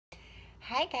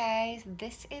Hi guys,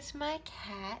 this is my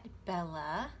cat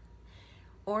Bella,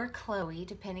 or Chloe,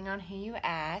 depending on who you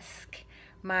ask.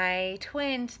 My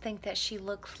twins think that she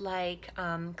looks like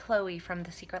Chloe from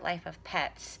The Secret Life of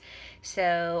Pets.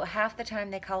 So half the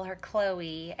time they call her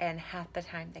Chloe and half the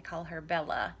time they call her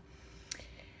Bella.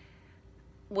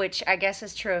 Which I guess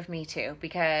is true of me too,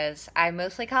 because I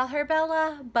mostly call her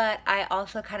Bella, but I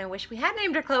also kind of wish we had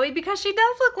named her Chloe because she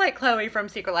does look like Chloe from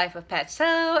Secret Life of Pets. So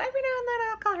every now and then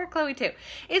I'll call her Chloe too.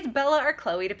 It's Bella or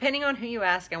Chloe, depending on who you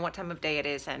ask and what time of day it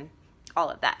is and all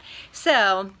of that.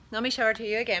 So let me show her to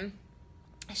you again.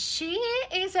 She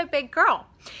is a big girl,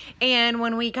 and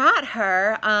when we got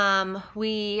her, I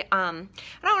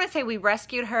don't want to say we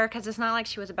rescued her because it's not like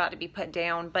she was about to be put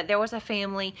down, but there was a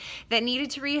family that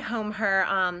needed to rehome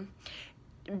her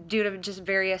due to just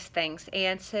various things,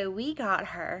 and so we got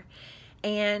her,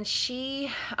 and she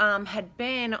had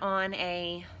been on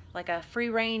a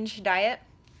free-range diet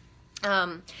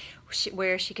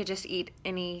where she could just eat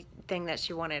anything that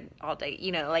she wanted all day,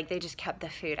 you know, like they just kept the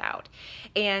food out.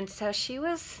 And so she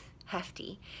was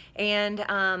hefty. And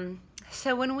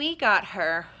so when we got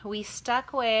her, we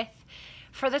stuck with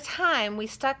the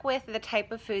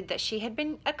type of food that she had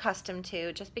been accustomed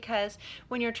to, just because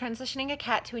when you're transitioning a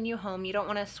cat to a new home, you don't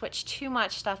want to switch too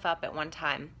much stuff up at one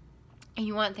time. And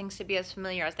you want things to be as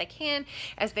familiar as they can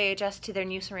as they adjust to their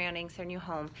new surroundings, their new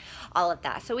home, all of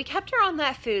that. So we kept her on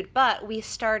that food, but we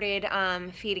started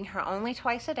feeding her only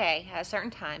twice a day at certain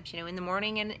times, you know, in the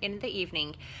morning and in the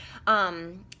evening.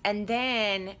 And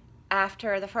then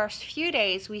after the first few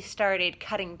days, we started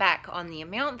cutting back on the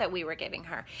amount that we were giving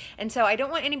her. And so I don't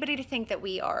want anybody to think that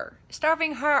we are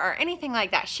starving her or anything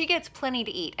like that. She gets plenty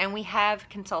to eat, and we have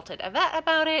consulted a vet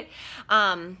about it.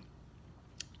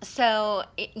 So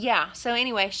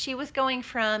anyway, she was going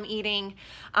from eating,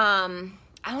 I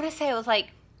want to say it was like,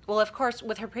 well, of course,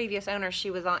 with her previous owner, she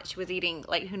was eating,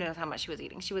 like, who knows how much she was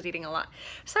eating. She was eating a lot.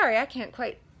 Sorry, I can't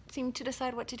quite seem to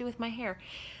decide what to do with my hair.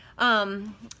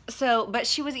 But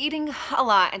she was eating a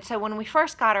lot. And so when we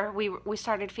first got her, we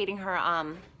started feeding her,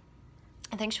 I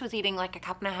think she was eating like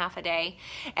 1.5 cups a day.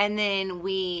 And then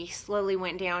we slowly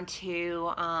went down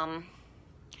to,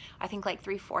 I think like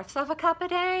 3/4 cup a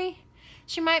day.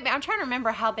 She might be, I'm trying to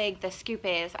remember how big the scoop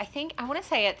is. I want to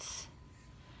say it's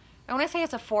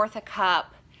 1/4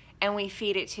 cup, and we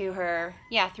feed it to her,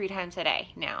 3 times a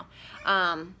day now.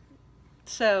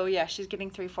 So yeah, she's getting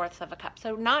 3/4 cup.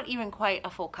 So not even quite a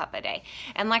full cup a day.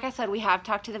 And like I said, we have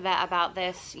talked to the vet about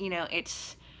this. You know,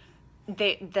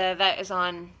 the vet is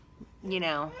on, you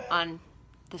know, on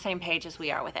the same page as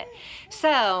we are with it. So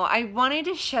I wanted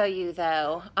to show you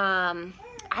though,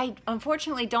 I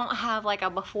unfortunately don't have like a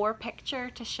before picture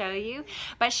to show you,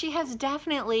 but she has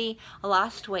definitely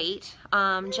lost weight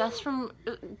just from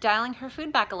dialing her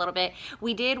food back a little bit.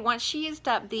 We did, once she used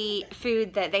up the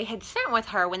food that they had sent with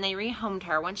her when they rehomed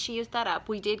her, once she used that up,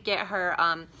 we did get her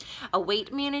a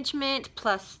weight management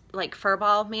plus like fur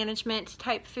ball management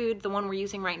type food. The one we're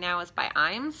using right now is by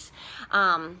Iams.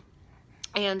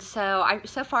 And so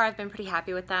far I've been pretty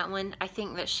happy with that one. I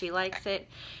think that she likes it.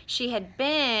 She had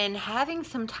been having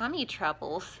some tummy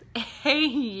troubles. Hey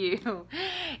you.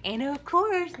 And of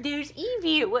course there's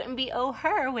Evie. It wouldn't be Oh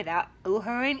Her without Oh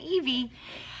Her and Evie.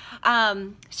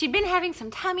 She'd been having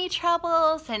some tummy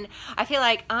troubles, and I feel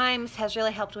like Iams has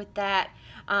really helped with that.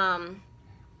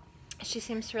 She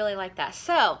seems to really like that.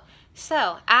 So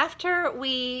after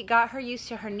we got her used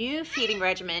to her new feeding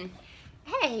regimen,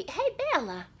 hey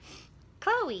Bella.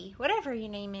 Chloe, whatever your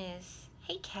name is.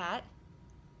 Hey, cat.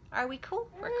 Are we cool?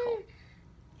 We're cool.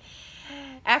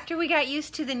 After we got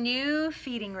used to the new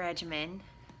feeding regimen,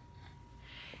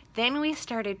 then we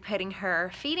started putting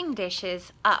her feeding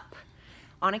dishes up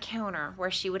on a counter where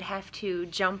she would have to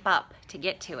jump up to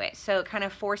get to it. So kind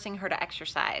of forcing her to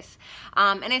exercise.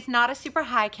 And it's not a super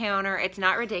high counter. It's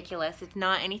not ridiculous. It's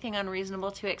not anything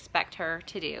unreasonable to expect her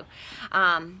to do.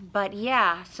 But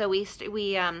yeah, so we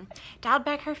dialed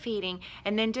back her feeding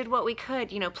and then did what we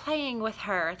could, you know, playing with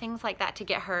her, things like that to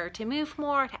get her to move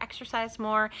more, to exercise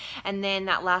more. And then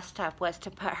that last step was to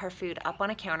put her food up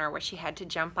on a counter where she had to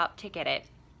jump up to get it.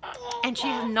 And she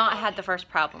has not had the first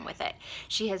problem with it.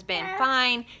 She has been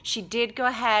fine. She did go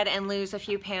ahead and lose a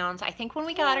few pounds. I think when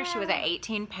we got her, she was at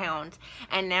 18 pounds.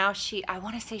 And now I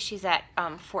want to say she's at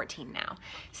 14 now.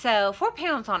 So 4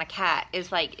 pounds on a cat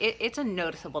is like, it's a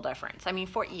noticeable difference. I mean,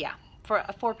 4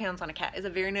 pounds on a cat is a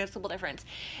very noticeable difference.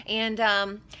 And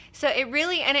so it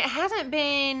really, and it hasn't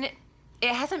been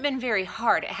very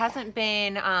hard. It hasn't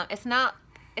been, it's not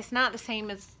it's not the same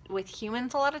as with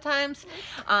humans a lot of times.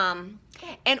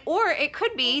 Or it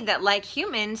could be that, like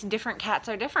humans, different cats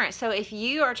are different. So if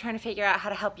you are trying to figure out how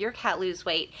to help your cat lose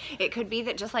weight, it could be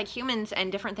that just like humans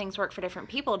and different things work for different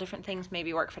people, different things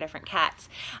maybe work for different cats.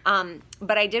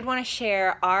 But I did want to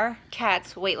share our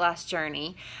cat's weight loss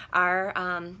journey, our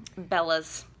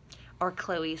Bella's or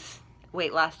Chloe's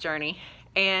weight loss journey.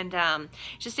 And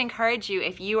just encourage you,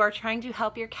 if you are trying to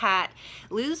help your cat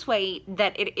lose weight,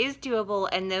 that it is doable,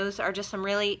 and those are just some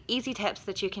really easy tips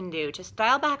that you can do. Just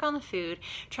dial back on the food,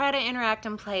 try to interact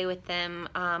and play with them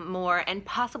more, and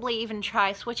possibly even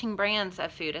try switching brands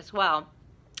of food as well.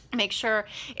 Make sure,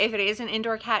 if it is an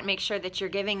indoor cat, make sure that you're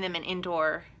giving them an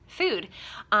indoor food,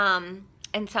 and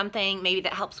something maybe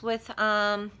that helps with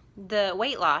the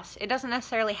weight loss. It doesn't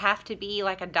necessarily have to be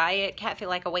like a diet cat food,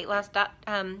 like a weight loss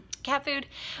cat food,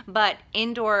 but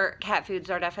indoor cat foods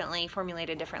are definitely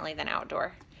formulated differently than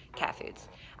outdoor cat foods.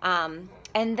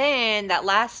 And then that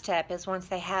last step is, once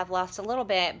they have lost a little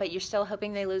bit, but you're still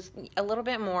hoping they lose a little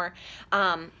bit more,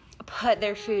 put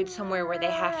their food somewhere where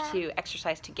they have to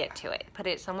exercise to get to it. Put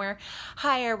it somewhere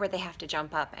higher where they have to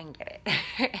jump up and get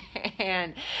it.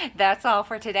 And that's all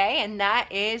for today, and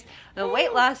that is the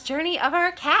weight loss journey of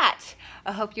our cat.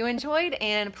 I hope you enjoyed,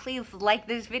 and please like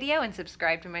this video and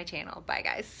subscribe to my channel. Bye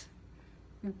guys.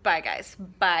 Bye guys.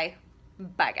 Bye.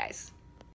 Bye guys.